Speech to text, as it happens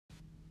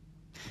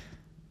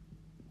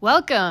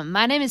Welcome.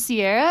 My name is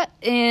Sierra,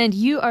 and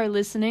you are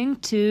listening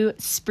to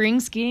Spring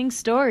Skiing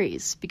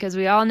Stories, because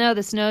we all know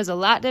the snow is a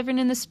lot different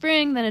in the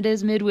spring than it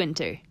is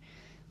midwinter.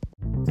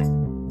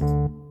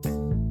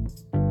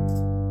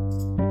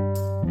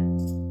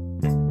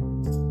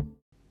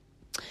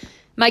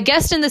 My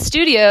guest in the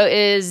studio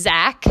is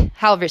Zach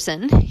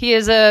Halverson. He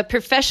is a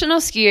professional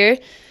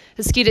skier,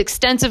 has skied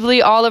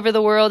extensively all over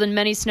the world in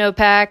many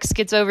snowpacks,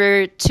 gets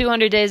over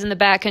 200 days in the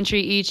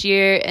backcountry each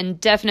year, and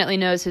definitely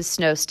knows his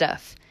snow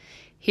stuff.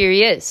 Here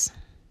he is.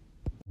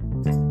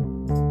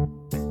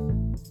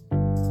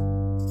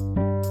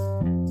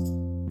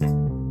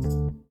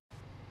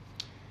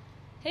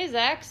 Hey,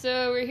 Zach.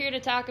 So we're here to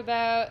talk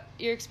about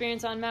your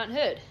experience on Mount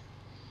Hood.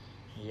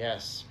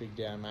 Yes, big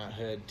day on Mount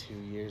Hood 2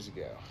 years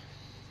ago.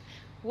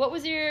 What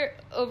was your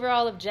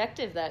overall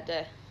objective that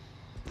day?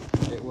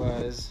 It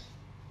was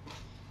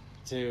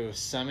to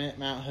summit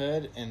Mount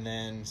Hood and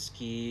then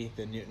ski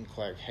the Newton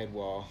Clark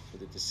headwall for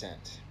the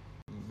descent.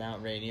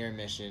 Mount Rainier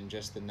mission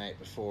just the night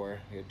before,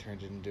 we had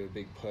turned it into a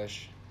big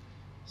push.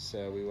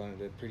 So we wanted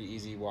a pretty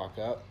easy walk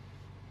up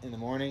in the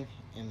morning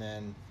and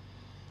then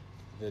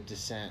the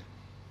descent,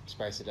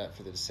 spice it up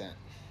for the descent.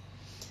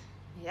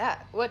 Yeah.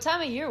 What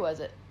time of year was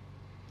it?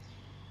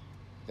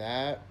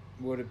 That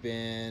would have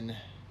been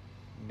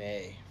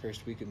May,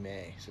 first week of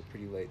May, so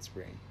pretty late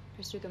spring.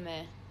 First week of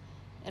May.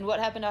 And what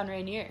happened on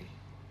Rainier?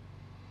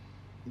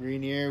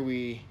 Rainier,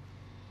 we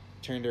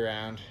turned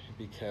around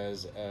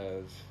because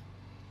of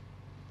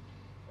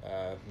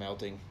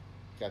melting.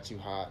 Got too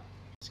hot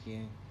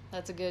skiing.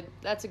 That's a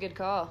good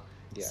call.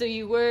 Yeah.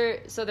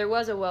 So there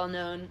was a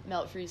well-known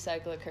melt-freeze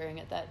cycle occurring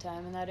at that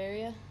time in that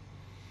area?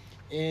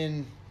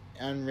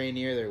 On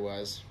Rainier there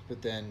was,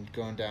 but then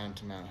going down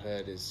to Mount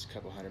Hood is a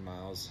couple hundred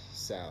miles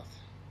south.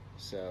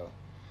 So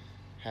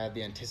had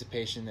the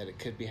anticipation that it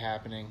could be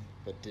happening,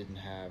 but didn't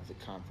have the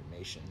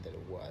confirmation that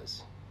it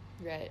was.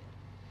 Right.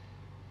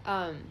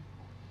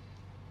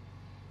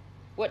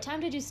 What time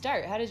did you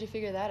start? How did you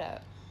figure that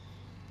out?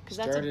 Because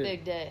that's a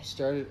big day.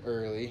 Started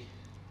early.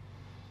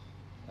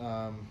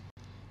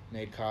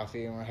 Made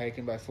coffee and we're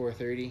hiking by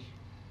 4:30.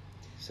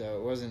 So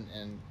it wasn't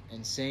an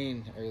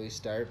insane early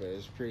start, but it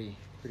was pretty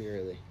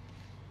early.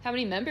 How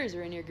many members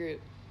were in your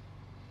group?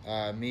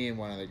 Me and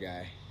one other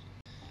guy.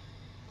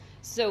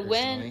 So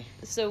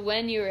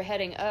when you were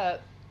heading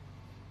up,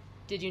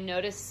 did you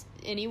notice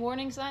any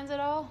warning signs at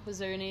all? Was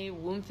there any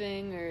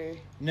woofing or?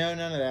 No,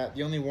 none of that.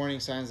 The only warning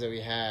signs that we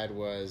had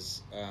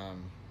was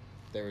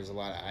there was a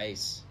lot of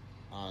ice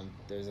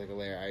there's like a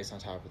layer of ice on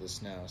top of the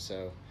snow,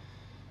 so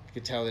you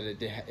could tell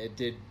that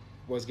it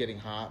was getting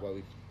hot,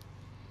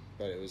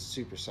 but it was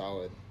super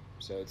solid.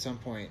 So at some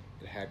point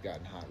it had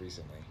gotten hot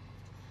recently,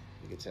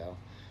 you could tell.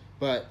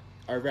 But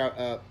our route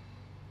up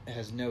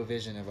has no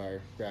vision of our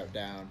route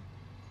down,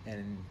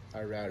 and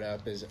our route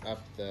up is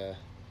up the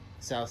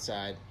south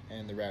side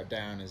and the route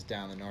down is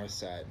down the north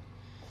side.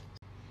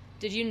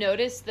 Did you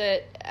notice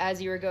that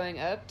as you were going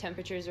up,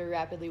 temperatures were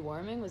rapidly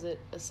warming? Was it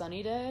a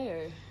sunny day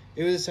or?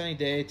 It was a sunny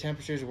day.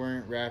 Temperatures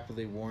weren't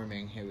rapidly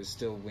warming. It was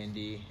still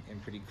windy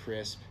and pretty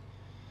crisp.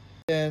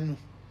 Then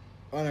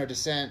on our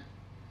descent,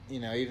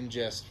 even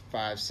just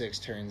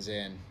 5-6 turns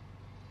in,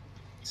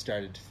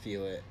 started to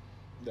feel it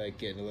like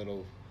getting a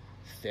little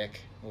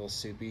thick, a little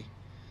soupy.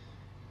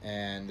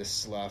 And the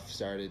slough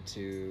started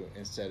to,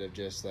 instead of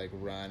just like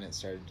run, it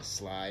started to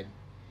slide.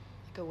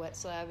 Like a wet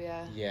slab,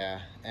 yeah.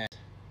 Yeah.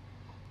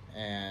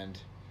 And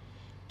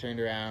turned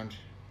around,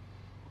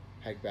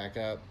 hiked back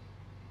up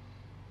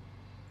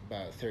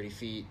about 30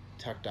 feet,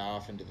 tucked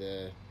off into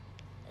the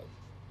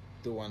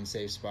one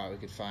safe spot we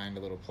could find,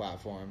 a little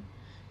platform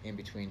in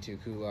between two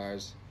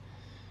couloirs.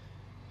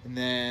 And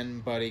then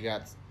Buddy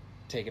got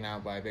taken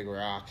out by a big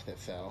rock that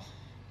fell.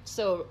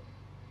 So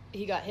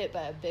he got hit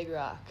by a big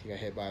rock. He got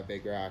hit by a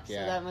big rock,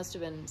 yeah. So that must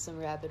have been some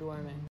rapid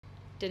warming.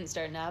 Didn't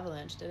start an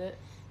avalanche, did it?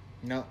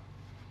 No,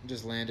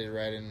 just landed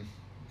right in.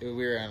 We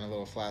were on a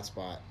little flat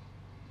spot,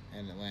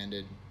 and it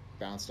landed,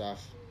 bounced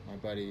off my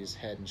buddy's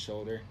head and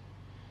shoulder,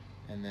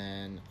 and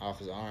then off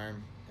his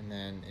arm, and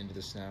then into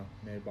the snow.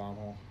 Made a bomb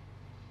hole.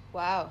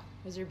 Wow.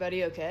 Was your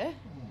buddy okay?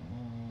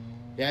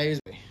 Yeah, he was.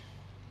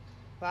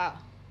 Wow.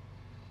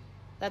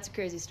 That's a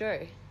crazy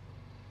story.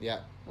 Yeah.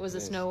 Was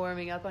the snow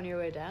warming up on your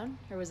way down,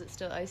 or was it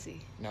still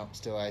icy? No,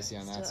 still icy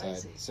on that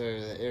side. So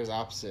it was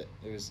opposite.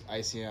 It was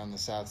icy on the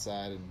south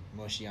side and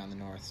mushy on the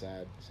north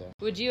side. So.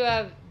 Would you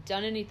have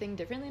done anything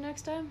differently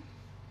next time?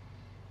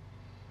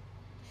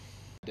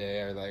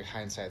 Day, or like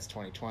hindsight's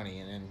 20/20,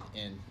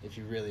 and if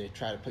you really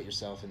try to put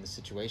yourself in the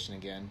situation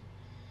again,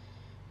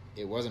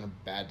 it wasn't a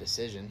bad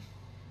decision.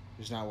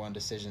 There's not one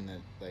decision that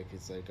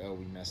it's like, oh,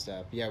 we messed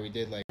up. Yeah, we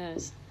did like.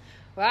 Nice.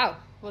 Wow.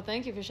 Well,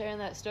 thank you for sharing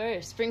that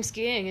story. Spring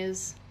skiing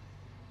is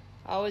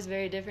always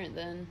very different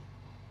than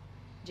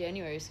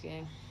January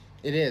skiing.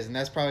 It is, and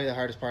that's probably the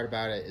hardest part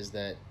about it, is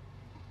that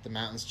the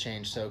mountains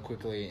change so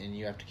quickly, and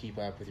you have to keep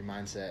up with your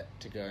mindset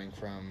to going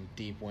from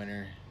deep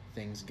winter,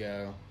 things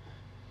go,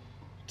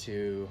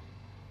 to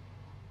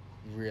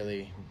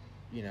really,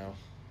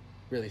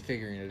 really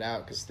figuring it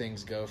out, because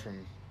things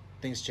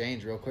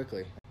change real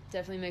quickly.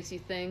 Definitely makes you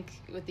think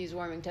with these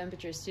warming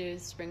temperatures too.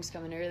 Spring's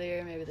coming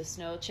earlier, maybe the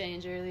snow will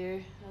change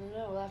earlier. I don't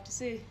know, we'll have to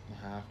see.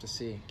 We'll have to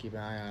see. Keep an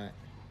eye on it.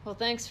 Well,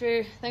 thanks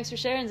for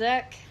sharing,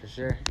 Zach. For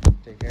sure.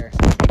 Take care.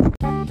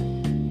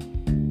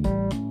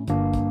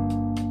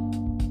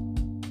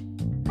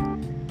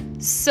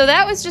 So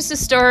that was just a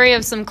story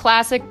of some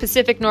classic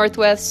Pacific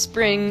Northwest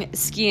spring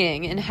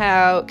skiing and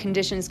how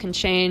conditions can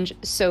change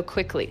so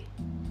quickly.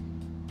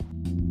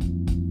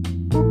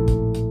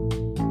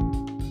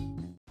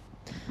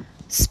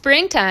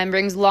 Springtime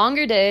brings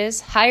longer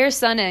days, higher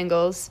sun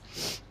angles,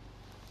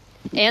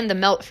 and the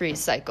melt-freeze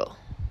cycle.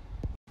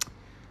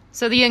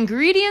 So the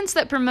ingredients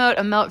that promote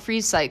a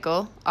melt-freeze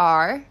cycle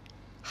are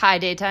high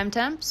daytime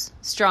temps,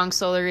 strong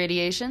solar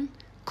radiation,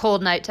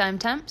 cold nighttime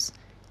temps,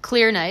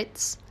 clear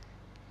nights,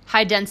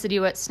 high-density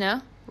wet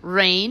snow,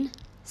 rain,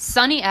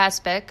 sunny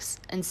aspects,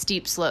 and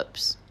steep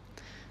slopes,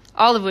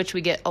 all of which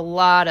we get a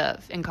lot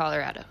of in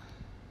Colorado.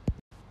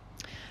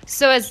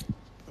 So as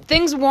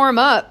things warm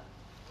up,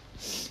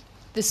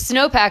 the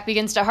snowpack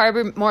begins to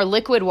harbor more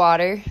liquid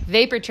water,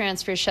 vapor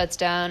transfer shuts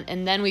down,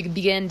 and then we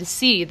begin to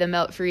see the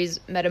melt-freeze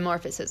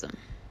metamorphism.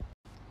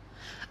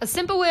 A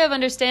simple way of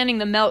understanding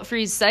the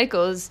melt-freeze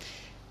cycle is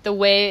the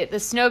way the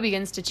snow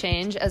begins to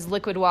change as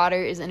liquid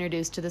water is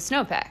introduced to the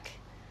snowpack.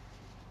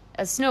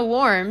 As snow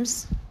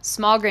warms,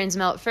 small grains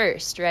melt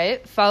first,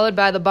 right? Followed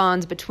by the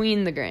bonds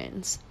between the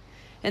grains.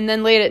 And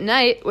then late at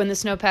night, when the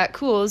snowpack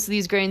cools,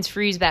 these grains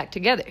freeze back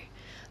together.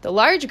 The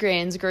large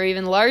grains grow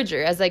even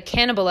larger as they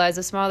cannibalize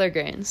the smaller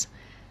grains.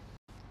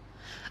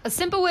 A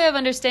simple way of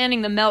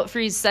understanding the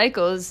melt-freeze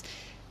cycle is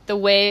the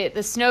way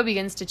the snow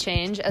begins to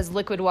change as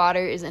liquid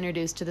water is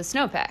introduced to the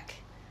snowpack.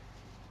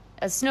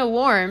 As snow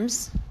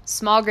warms,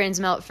 small grains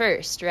melt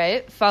first,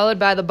 right? Followed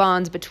by the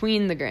bonds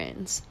between the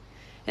grains.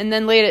 And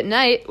then late at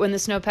night, when the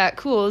snowpack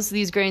cools,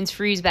 these grains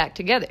freeze back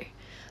together.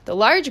 The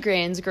large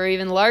grains grow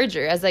even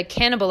larger as they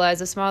cannibalize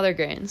the smaller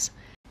grains.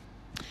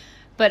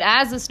 But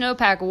as the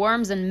snowpack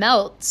warms and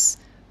melts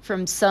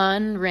from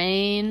sun,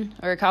 rain,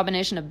 or a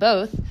combination of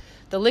both,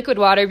 the liquid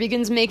water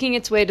begins making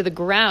its way to the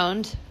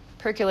ground,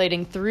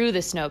 percolating through the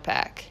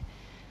snowpack.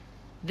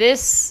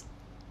 This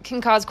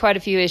can cause quite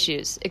a few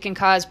issues. It can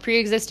cause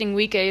pre-existing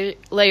weak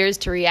layers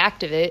to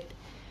reactivate,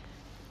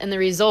 and the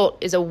result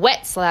is a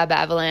wet slab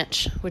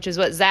avalanche, which is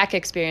what Zach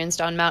experienced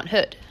on Mount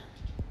Hood.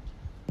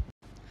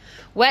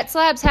 Wet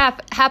slabs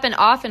happen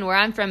often where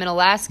I'm from in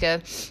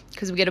Alaska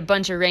because we get a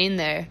bunch of rain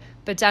there.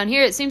 But down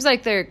here, it seems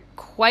like they're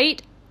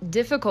quite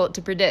difficult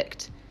to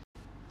predict.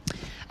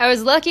 I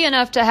was lucky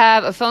enough to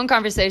have a phone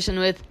conversation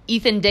with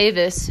Ethan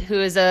Davis, who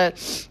is a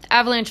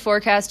avalanche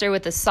forecaster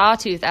with the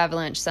Sawtooth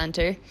Avalanche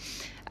Center.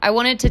 I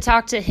wanted to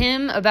talk to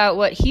him about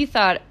what he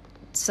thought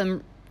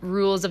some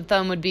rules of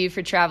thumb would be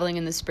for traveling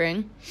in the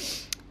spring.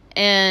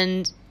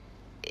 And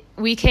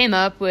we came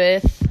up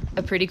with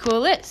a pretty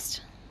cool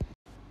list.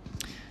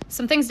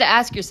 Some things to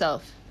ask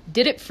yourself.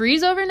 Did it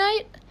freeze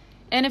overnight?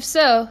 And if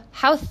so,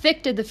 how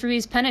thick did the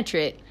freeze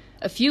penetrate?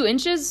 A few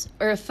inches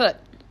or a foot?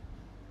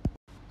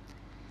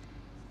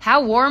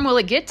 How warm will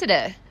it get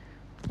today?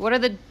 What are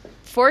the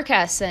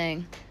forecasts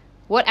saying?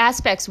 What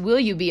aspects will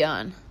you be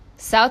on?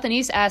 South and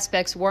east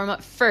aspects warm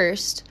up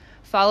first,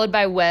 followed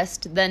by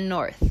west, then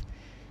north.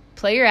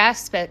 Play your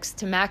aspects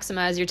to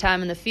maximize your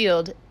time in the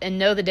field and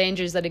know the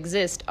dangers that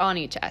exist on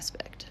each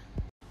aspect.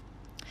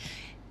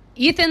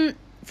 Ethan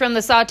from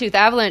the Sawtooth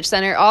Avalanche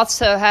Center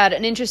also had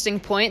an interesting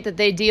point that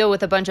they deal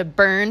with a bunch of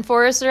burn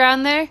forests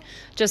around there,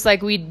 just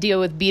like we deal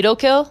with beetle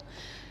kill,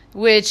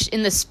 which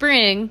in the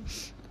spring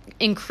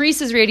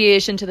increases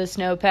radiation to the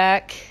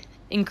snowpack,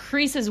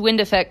 increases wind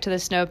effect to the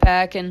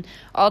snowpack, and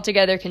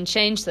altogether can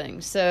change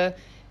things. So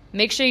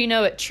make sure you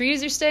know what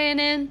trees you're staying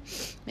in,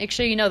 make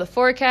sure you know the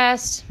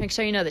forecast, make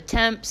sure you know the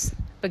temps,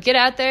 but get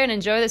out there and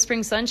enjoy the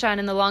spring sunshine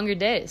in the longer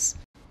days.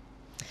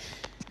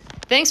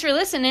 Thanks for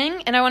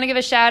listening, and I want to give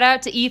a shout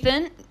out to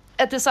Ethan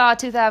at the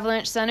Sawtooth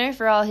Avalanche Center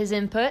for all his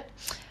input.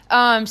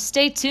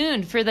 Stay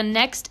tuned for the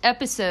next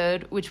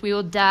episode, which we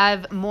will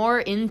dive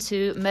more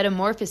into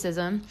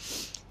metamorphism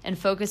and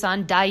focus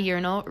on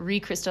diurnal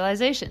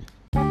recrystallization.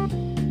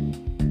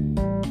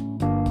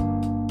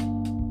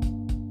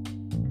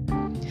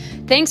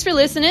 Thanks for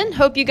listening.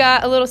 Hope you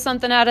got a little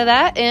something out of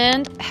that,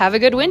 and have a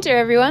good winter,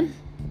 everyone.